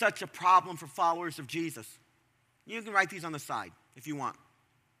is such a problem for followers of Jesus. You can write these on the side if you want.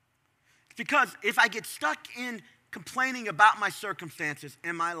 It's because if I get stuck in complaining about my circumstances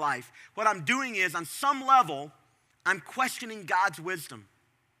in my life, what I'm doing is, on some level, I'm questioning God's wisdom.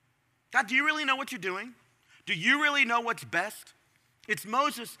 God, do you really know what you're doing? Do you really know what's best? It's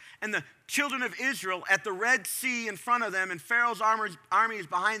Moses and the children of Israel at the Red Sea in front of them, and Pharaoh's army is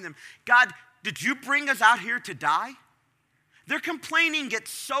behind them. God, did you bring us out here to die? Their complaining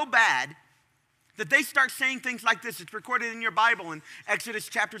gets so bad that they start saying things like this. It's recorded in your Bible in Exodus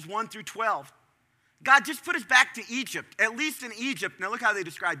chapters 1 through 12. God, just put us back to Egypt, at least in Egypt. Now look how they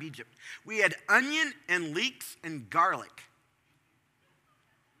describe Egypt. We had onion and leeks and garlic.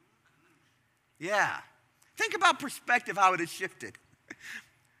 Yeah. Think about perspective, how it has shifted.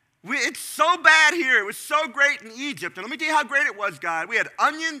 It's so bad here. It was so great in Egypt. And let me tell you how great it was, God. We had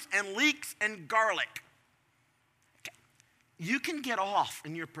onions and leeks and garlic. you can get off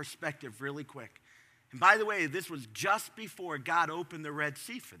in your perspective really quick. And by the way, this was just before God opened the Red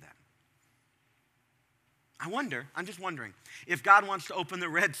Sea for them. I'm just wondering, if God wants to open the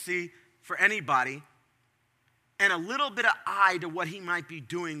Red Sea for anybody, and a little bit of eye to what he might be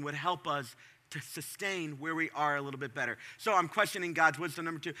doing would help us to sustain where we are a little bit better. So I'm questioning God's wisdom.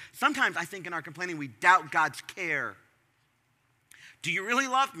 Number 2, sometimes I think in our complaining we doubt God's care. Do you really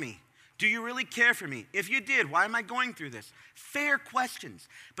love me? Do you really care for me? If you did, why am I going through this? Fair questions,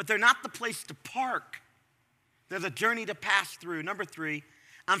 but they're not the place to park. They're the journey to pass through. Number 3,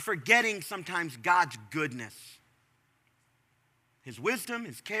 I'm forgetting sometimes God's goodness. His wisdom,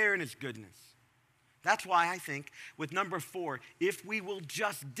 his care, and his goodness. That's why I think with number 4, if we will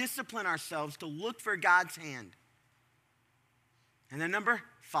just discipline ourselves to look for God's hand. And then number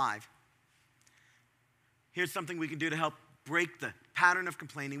 5, here's something we can do to help break the pattern of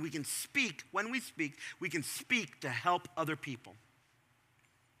complaining. We can speak, when we can speak to help other people.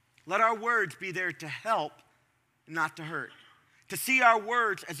 Let our words be there to help, not to hurt. To see our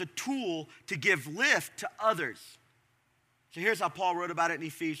words as a tool to give lift to others. So here's how Paul wrote about it in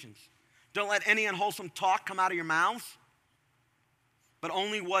Ephesians. Don't let any unwholesome talk come out of your mouths, but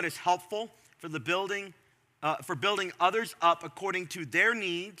only what is helpful for building others up according to their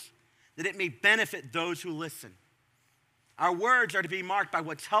needs, that it may benefit those who listen. Our words are to be marked by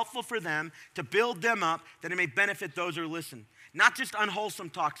what's helpful for them, to build them up, that it may benefit those who listen. Not just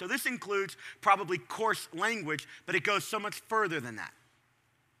unwholesome talk. So this includes probably coarse language, but it goes so much further than that.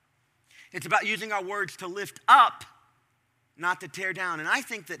 It's about using our words to lift up, not to tear down. And I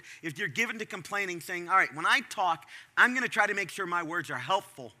think that if you're given to complaining, saying, all right, when I talk, I'm going to try to make sure my words are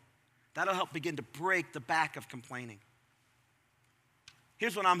helpful, that'll help begin to break the back of complaining.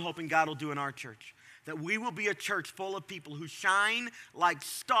 Here's what I'm hoping God will do in our church. That we will be a church full of people who shine like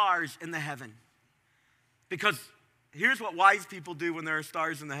stars in the heaven. Because here's what wise people do when there are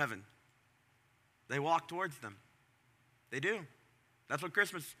stars in the heaven. They walk towards them. They do. That's what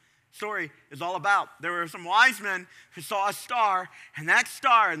Christmas story is all about. There were some wise men who saw a star, and that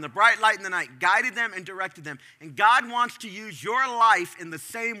star and the bright light in the night guided them and directed them. And God wants to use your life in the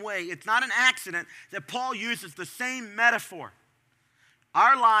same way. It's not an accident that Paul uses the same metaphor.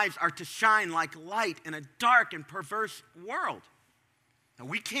 Our lives are to shine like light in a dark and perverse world. And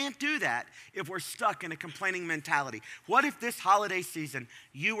we can't do that if we're stuck in a complaining mentality. What if this holiday season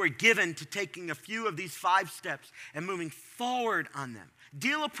you were given to taking a few of these 5 steps and moving forward on them?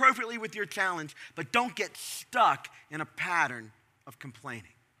 Deal appropriately with your challenge, but don't get stuck in a pattern of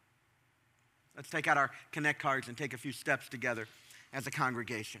complaining. Let's take out our Connect cards and take a few steps together as a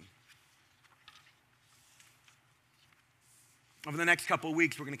congregation. Over the next couple of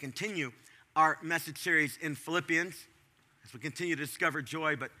weeks, we're going to continue our message series in Philippians as we continue to discover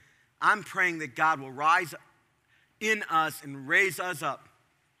joy. But I'm praying that God will rise in us and raise us up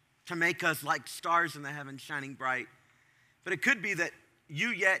to make us like stars in the heavens shining bright. But it could be that you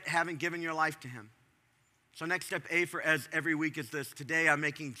yet haven't given your life to him. So next step A for Ez every week is this. Today I'm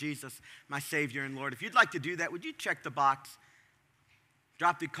making Jesus my Savior and Lord. If you'd like to do that, would you check the box?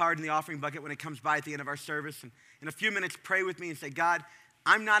 Drop the card in the offering bucket when it comes by at the end of our service. And in a few minutes, pray with me and say, God,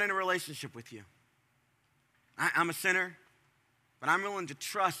 I'm not in a relationship with you. I'm a sinner, but I'm willing to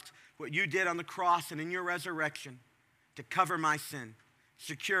trust what you did on the cross and in your resurrection to cover my sin,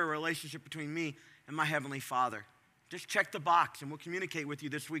 secure a relationship between me and my Heavenly Father. Just check the box and we'll communicate with you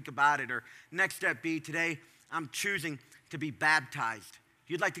this week about it. Or next step B, today I'm choosing to be baptized.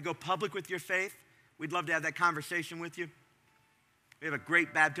 If you'd like to go public with your faith, we'd love to have that conversation with you. We have a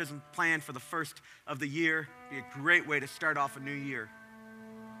great baptism planned for the first of the year. It'd be a great way to start off a new year.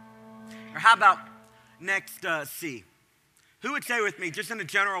 Or how about next C? Who would say with me, just in a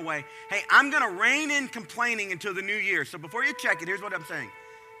general way, hey, I'm going to rein in complaining until the new year. So before you check it, here's what I'm saying.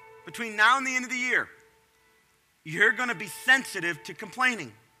 Between now and the end of the year, you're going to be sensitive to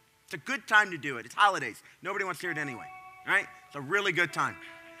complaining. It's a good time to do it. It's holidays. Nobody wants to hear it anyway, right? It's a really good time.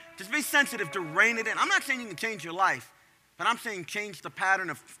 Just be sensitive to rein it in. I'm not saying you can change your life, but I'm saying change the pattern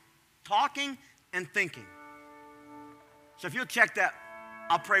of talking and thinking. So if you'll check that,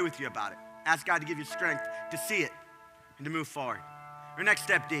 I'll pray with you about it. Ask God to give you strength to see it and to move forward. Or next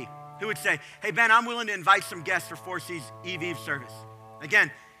step D, who would say, hey, Ben, I'm willing to invite some guests for 4C's Eve service.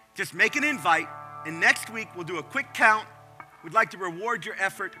 Again, just make an invite, and next week we'll do a quick count. We'd like to reward your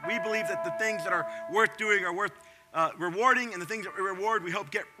effort. We believe that the things that are worth doing are worth rewarding, and the things that we reward we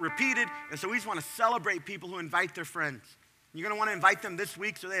hope get repeated. And so we just want to celebrate people who invite their friends. You're going to want to invite them this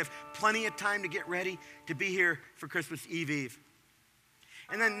week so they have plenty of time to get ready to be here for Christmas Eve.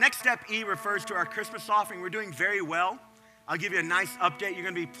 And then next step E refers to our Christmas offering. We're doing very well. I'll give you a nice update. You're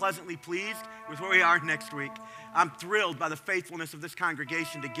going to be pleasantly pleased with where we are next week. I'm thrilled by the faithfulness of this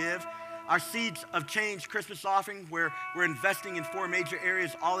congregation to give. Our Seeds of Change Christmas offering, where we're investing in 4 major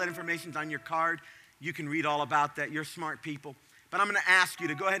areas. All that information's on your card. You can read all about that. You're smart people. But I'm going to ask you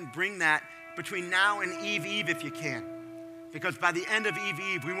to go ahead and bring that between now and Eve if you can. Because by the end of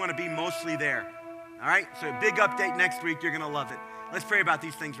Eve, we want to be mostly there. All right? So a big update next week. You're going to love it. Let's pray about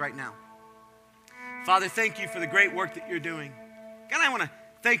these things right now. Father, thank you for the great work that you're doing. God, I want to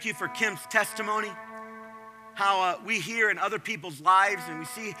thank you for Kim's testimony, how we hear in other people's lives and we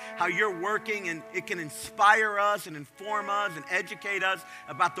see how you're working, and it can inspire us and inform us and educate us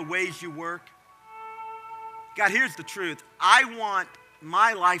about the ways you work. God, here's the truth. I want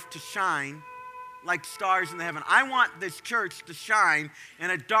my life to shine like stars in the heaven. I want this church to shine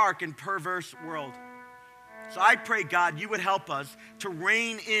in a dark and perverse world. So I pray, God, you would help us to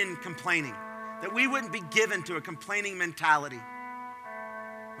rein in complaining, that we wouldn't be given to a complaining mentality,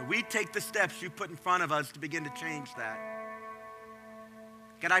 but we take the steps you put in front of us to begin to change that.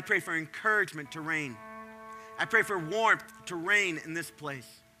 God, I pray for encouragement to reign. I pray for warmth to reign in this place.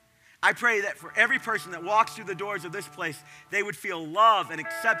 I pray that for every person that walks through the doors of this place, they would feel love and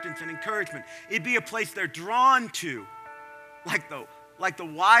acceptance and encouragement. It'd be a place they're drawn to, like the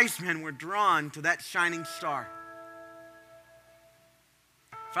wise men were drawn to that shining star.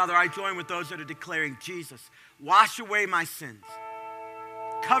 Father, I join with those that are declaring, Jesus, wash away my sins.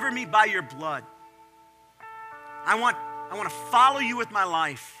 Cover me by your blood. I want to follow you with my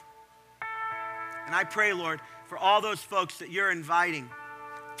life. And I pray, Lord, for all those folks that you're inviting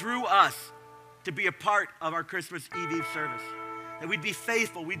through us to be a part of our Christmas Eve service. That we'd be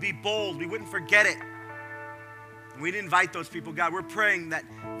faithful, we'd be bold, we wouldn't forget it. And we'd invite those people. God, we're praying that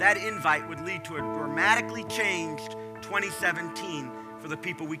that invite would lead to a dramatically changed 2017 for the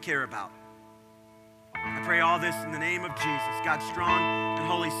people we care about. I pray all this in the name of Jesus, God's strong and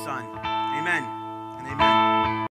holy Son. Amen.